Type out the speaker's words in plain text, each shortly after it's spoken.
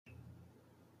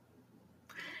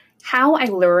How I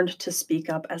learned to speak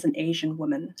up as an Asian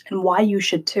woman and why you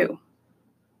should too.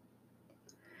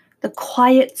 The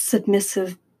quiet,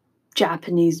 submissive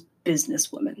Japanese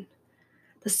businesswoman.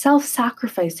 The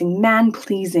self-sacrificing,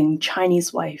 man-pleasing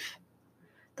Chinese wife.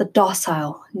 The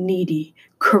docile, needy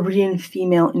Korean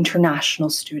female international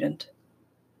student.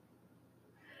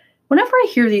 Whenever I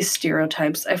hear these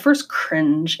stereotypes, I first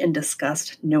cringe in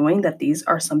disgust, knowing that these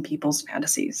are some people's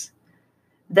fantasies.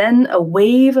 Then a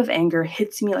wave of anger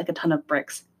hits me like a ton of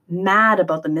bricks, mad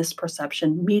about the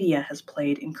misperception media has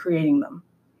played in creating them.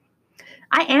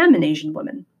 I am an Asian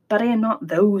woman, but I am not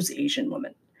those Asian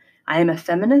women. I am a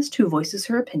feminist who voices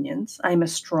her opinions. I am a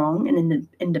strong and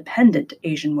independent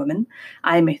Asian woman.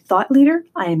 I am a thought leader.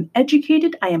 I am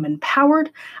educated. I am empowered.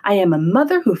 I am a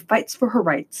mother who fights for her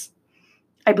rights.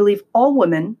 I believe all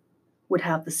women would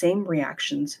have the same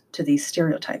reactions to these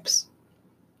stereotypes.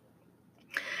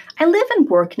 I live and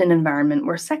work in an environment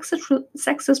where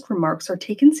sexist remarks are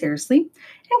taken seriously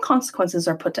and consequences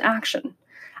are put to action.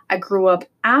 I grew up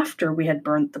after we had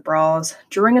burnt the bras,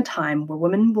 during a time where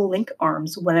women will link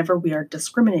arms whenever we are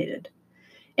discriminated.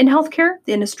 In healthcare,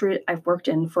 the industry I've worked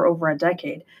in for over a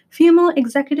decade, female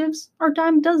executives are a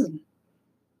dime dozen.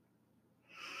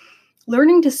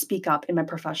 Learning to speak up in my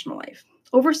professional life.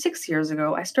 Over 6 years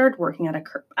ago, I started working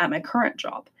at my current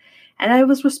job, and I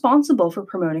was responsible for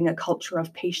promoting a culture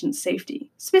of patient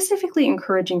safety, specifically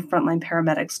encouraging frontline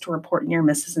paramedics to report near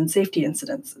misses and safety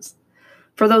incidences.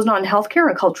 For those not in healthcare,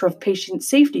 a culture of patient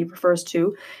safety refers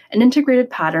to an integrated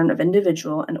pattern of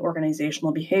individual and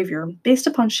organizational behavior based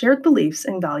upon shared beliefs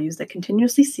and values that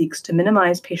continuously seeks to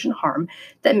minimize patient harm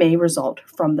that may result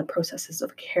from the processes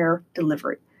of care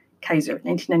delivery. Kaiser,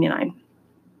 1999.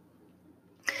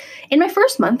 In my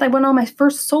first month, I went on my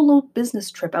first solo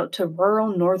business trip out to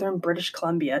rural northern British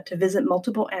Columbia to visit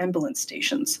multiple ambulance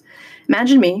stations.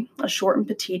 Imagine me, a short and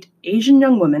petite Asian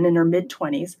young woman in her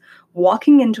mid-20s,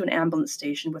 walking into an ambulance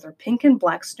station with her pink and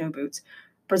black snow boots,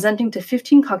 presenting to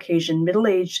 15 Caucasian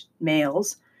middle-aged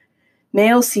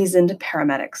male seasoned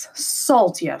paramedics,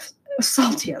 salty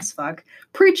as fuck,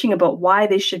 preaching about why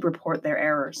they should report their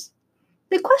errors.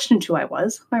 They questioned who I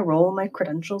was, my role, my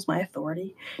credentials, my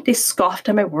authority. They scoffed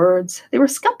at my words. They were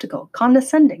skeptical,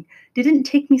 condescending. They didn't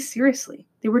take me seriously.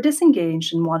 They were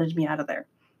disengaged and wanted me out of there.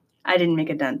 I didn't make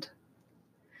a dent.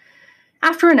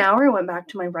 After an hour, I went back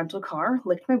to my rental car,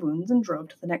 licked my wounds, and drove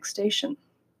to the next station.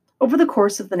 Over the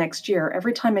course of the next year,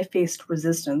 every time I faced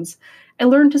resistance, I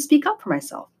learned to speak up for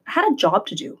myself. I had a job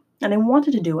to do, and I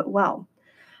wanted to do it well.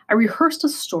 I rehearsed a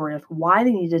story of why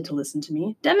they needed to listen to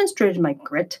me, demonstrated my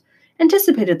grit,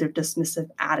 anticipated their dismissive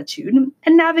attitude,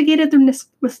 and navigated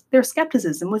their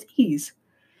skepticism with ease.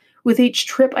 With each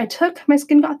trip I took, my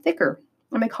skin got thicker,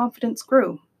 and my confidence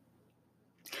grew.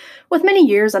 With many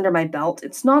years under my belt,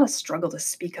 it's not a struggle to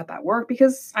speak up at work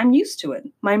because I'm used to it.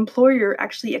 My employer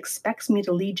actually expects me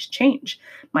to lead change.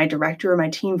 My director and my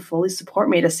team fully support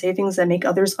me to say things that make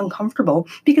others uncomfortable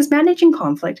because managing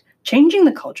conflict, changing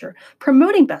the culture,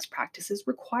 promoting best practices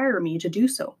require me to do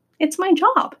so. It's my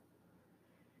job.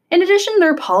 In addition,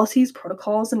 there are policies,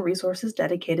 protocols, and resources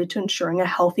dedicated to ensuring a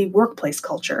healthy workplace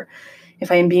culture.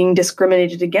 If I am being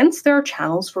discriminated against, there are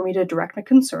channels for me to direct my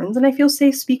concerns, and I feel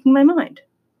safe speaking my mind.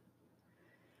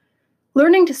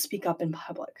 Learning to speak up in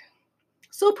public.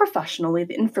 So professionally,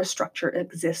 the infrastructure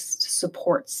exists to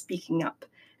support speaking up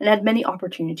and had many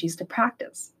opportunities to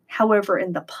practice. However,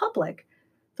 in the public,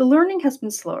 the learning has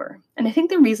been slower, and I think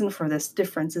the reason for this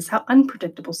difference is how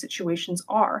unpredictable situations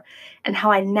are and how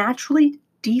I naturally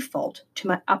default to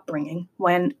my upbringing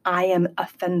when I am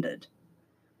offended.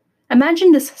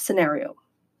 Imagine this scenario.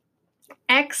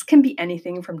 X can be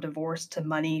anything from divorce to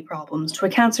money problems to a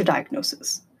cancer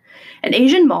diagnosis. An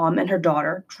Asian mom and her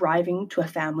daughter driving to a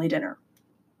family dinner.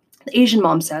 The Asian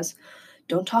mom says,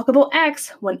 "Don't talk about X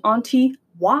when Auntie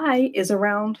Y is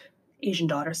around." Asian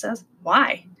daughter says,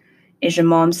 "Why?" Asian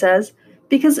mom says,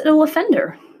 "Because it'll offend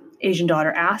her." Asian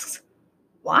daughter asks,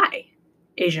 "Why?"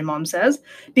 Asian mom says,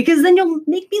 "Because then you'll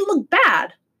make me look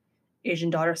bad." Asian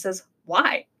daughter says,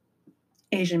 "Why?"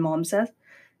 Asian mom says,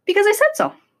 "Because I said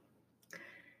so."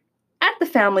 At the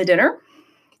family dinner,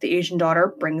 the Asian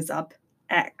daughter brings up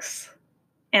X.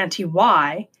 Auntie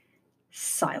Y,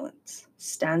 silence,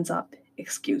 stands up,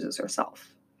 excuses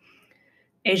herself.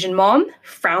 Asian mom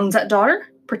frowns at daughter,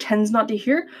 pretends not to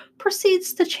hear,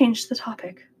 proceeds to change the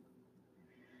topic.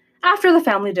 After the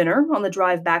family dinner, on the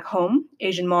drive back home,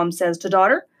 Asian mom says to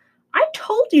daughter, "I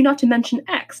told you not to mention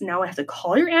X. Now I have to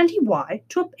call your Auntie Y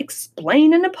to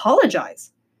explain and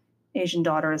apologize." Asian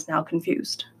daughter is now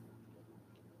confused.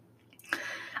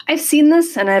 I've seen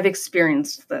this and I've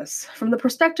experienced this. From the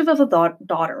perspective of a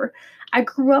daughter, I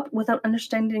grew up without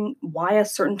understanding why a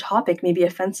certain topic may be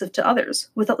offensive to others,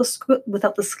 without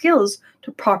the skills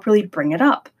to properly bring it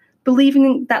up,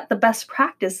 believing that the best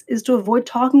practice is to avoid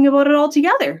talking about it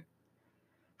altogether.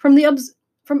 From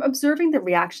from observing the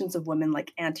reactions of women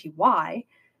like Auntie Y,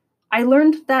 I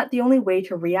learned that the only way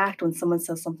to react when someone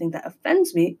says something that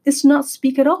offends me is to not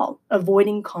speak at all,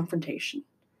 avoiding confrontation.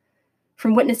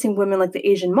 From witnessing women like the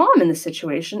Asian mom in this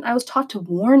situation, I was taught to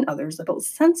warn others about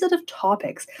sensitive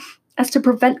topics as to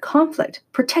prevent conflict,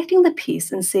 protecting the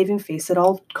peace and saving face at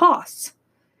all costs.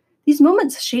 These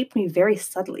moments shaped me very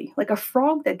subtly, like a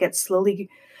frog that slowly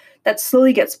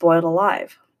gets boiled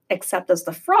alive. Except as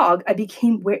the frog, I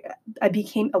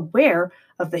became aware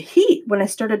of the heat when I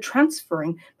started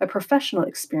transferring my professional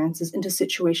experiences into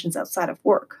situations outside of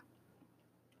work.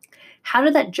 How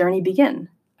did that journey begin?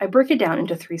 I break it down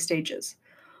into 3 stages.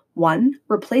 1,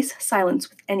 replace silence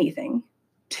with anything.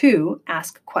 2,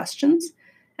 ask questions.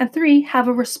 And 3, have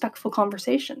a respectful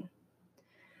conversation.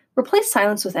 Replace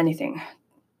silence with anything.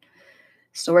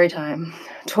 Story time.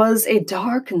 'Twas a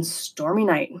dark and stormy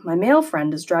night. My male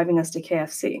friend is driving us to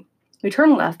KFC. We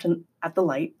turn left at the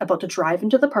light, about to drive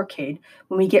into the parkade,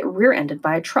 when we get rear-ended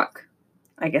by a truck.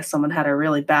 I guess someone had a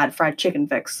really bad fried chicken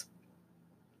fix.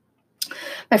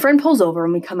 My friend pulls over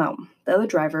and we come out. The other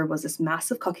driver was this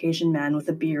massive Caucasian man with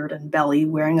a beard and belly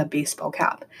wearing a baseball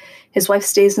cap. His wife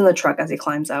stays in the truck as he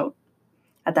climbs out.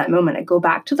 At that moment, I go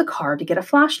back to the car to get a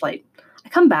flashlight. I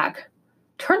come back,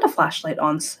 turn the flashlight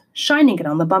on, shining it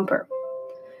on the bumper.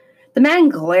 The man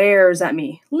glares at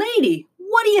me. Lady,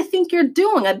 what do you think you're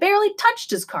doing? I barely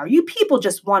touched his car. You people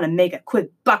just want to make a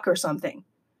quick buck or something.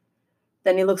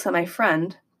 Then he looks at my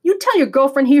friend. You tell your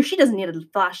girlfriend here she doesn't need a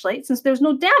flashlight since there's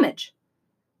no damage.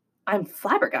 I'm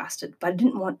flabbergasted, but I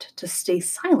didn't want to stay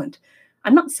silent.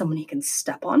 I'm not someone he can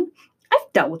step on.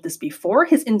 I've dealt with this before.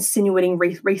 His insinuating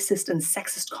racist and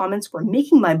sexist comments were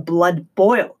making my blood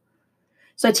boil.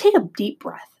 So I take a deep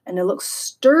breath and I look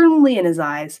sternly in his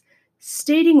eyes,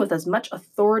 stating with as much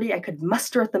authority I could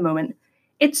muster at the moment,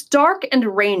 "It's dark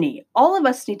and rainy. All of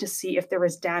us need to see if there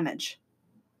is damage."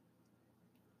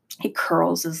 He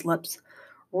curls his lips,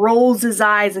 rolls his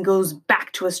eyes, and goes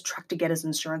back to his truck to get his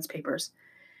insurance papers.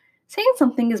 Saying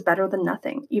something is better than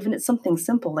nothing, even if it's something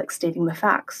simple like stating the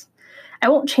facts. I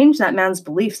won't change that man's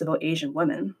beliefs about Asian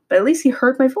women, but at least he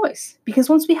heard my voice. Because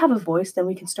once we have a voice, then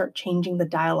we can start changing the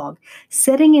dialogue,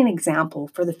 setting an example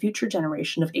for the future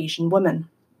generation of Asian women.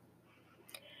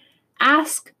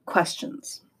 Ask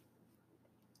questions.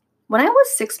 When I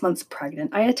was 6 months pregnant,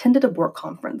 I attended a work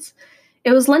conference.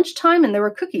 It was lunchtime and there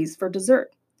were cookies for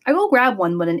dessert. I go grab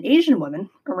one when an Asian woman,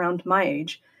 around my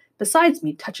age, besides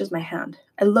me, touches my hand.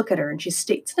 I look at her and she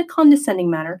states in a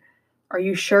condescending manner, "Are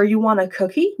you sure you want a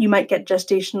cookie? You might get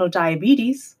gestational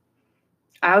diabetes."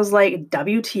 I was like,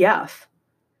 WTF.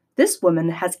 This woman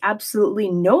has absolutely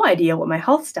no idea what my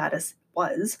health status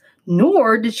was,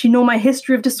 nor did she know my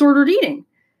history of disordered eating.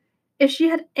 If she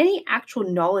had any actual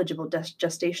knowledge about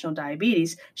gestational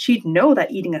diabetes, she'd know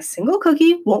that eating a single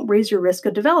cookie won't raise your risk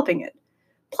of developing it.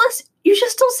 Plus, you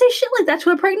just don't say shit like that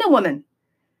to a pregnant woman.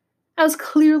 I was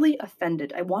clearly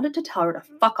offended. I wanted to tell her to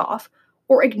fuck off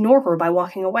or ignore her by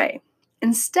walking away.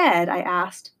 Instead, I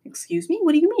asked, "Excuse me,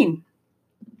 what do you mean?"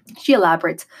 She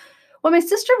elaborates, "When my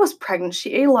sister was pregnant,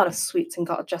 she ate a lot of sweets and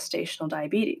got gestational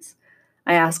diabetes."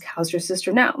 I ask, "How's your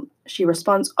sister now?" She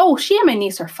responds, "Oh, she and my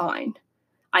niece are fine."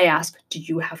 I ask, "Do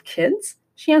you have kids?"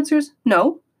 She answers,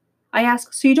 "No." I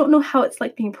ask, "So you don't know how it's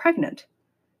like being pregnant?"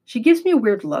 She gives me a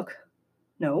weird look.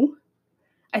 "No."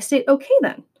 I state, "Okay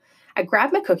then." I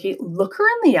grab my cookie, look her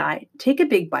in the eye, take a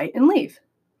big bite, and leave.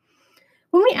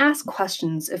 When we ask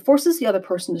questions, it forces the other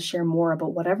person to share more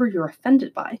about whatever you're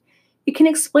offended by. It can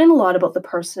explain a lot about the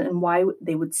person and why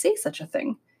they would say such a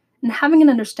thing. And having an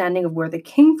understanding of where they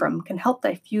came from can help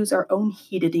diffuse our own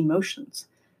heated emotions.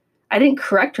 I didn't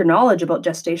correct her knowledge about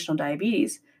gestational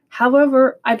diabetes.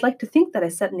 However, I'd like to think that I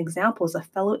set an example as a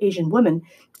fellow Asian woman,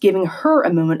 giving her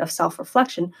a moment of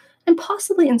self-reflection and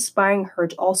possibly inspiring her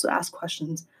to also ask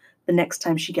questions the next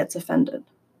time she gets offended.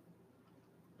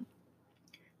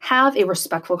 Have a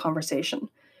respectful conversation.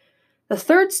 The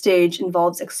 3rd stage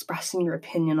involves expressing your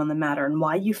opinion on the matter and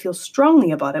why you feel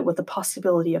strongly about it with the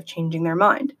possibility of changing their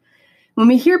mind. When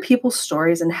we hear people's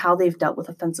stories and how they've dealt with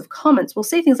offensive comments, we'll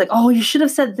say things like, "Oh, you should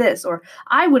have said this," or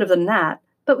 "I would have done that,"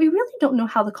 but we really don't know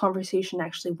how the conversation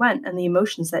actually went and the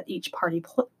emotions that each party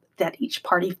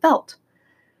felt.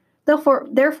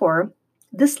 Therefore,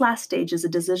 this last stage is a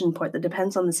decision point that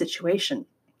depends on the situation.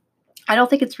 I don't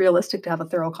think it's realistic to have a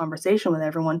thorough conversation with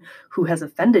everyone who has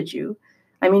offended you.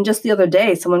 I mean, just the other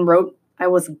day, someone wrote I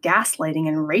was gaslighting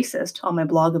and racist on my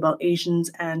blog about Asians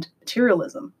and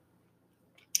materialism.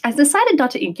 I decided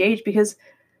not to engage because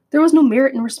there was no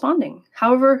merit in responding.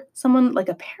 However, someone like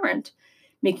a parent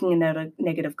making a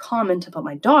negative comment about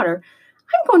my daughter,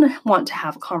 I'm going to want to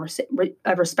have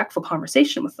a respectful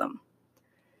conversation with them.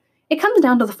 It comes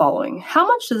down to the following: how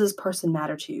much does this person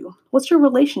matter to you? What's your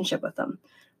relationship with them?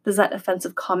 Does that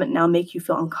offensive comment now make you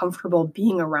feel uncomfortable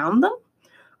being around them?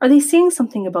 Are they saying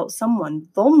something about someone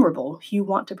vulnerable who you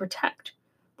want to protect?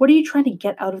 What are you trying to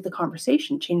get out of the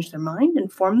conversation? Change their mind?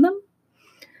 Inform them?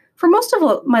 For most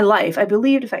of my life, I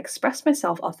believed if I expressed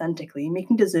myself authentically,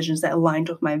 making decisions that aligned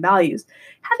with my values,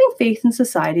 having faith in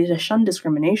society to shun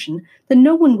discrimination, then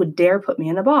no one would dare put me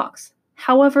in a box.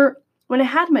 However, when I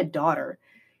had my daughter,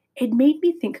 it made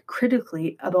me think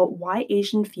critically about why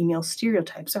Asian female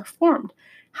stereotypes are formed,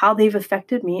 how they've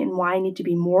affected me, and why I need to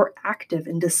be more active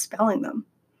in dispelling them.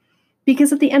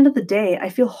 Because at the end of the day, I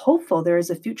feel hopeful there is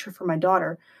a future for my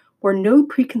daughter where no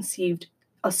preconceived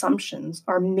assumptions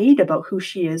are made about who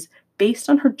she is based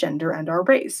on her gender and our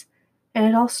race. And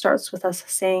it all starts with us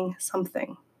saying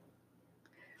something.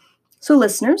 So,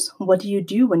 listeners, what do you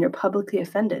do when you're publicly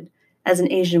offended? As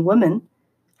an Asian woman,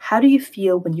 how do you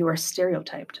feel when you are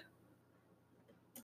stereotyped?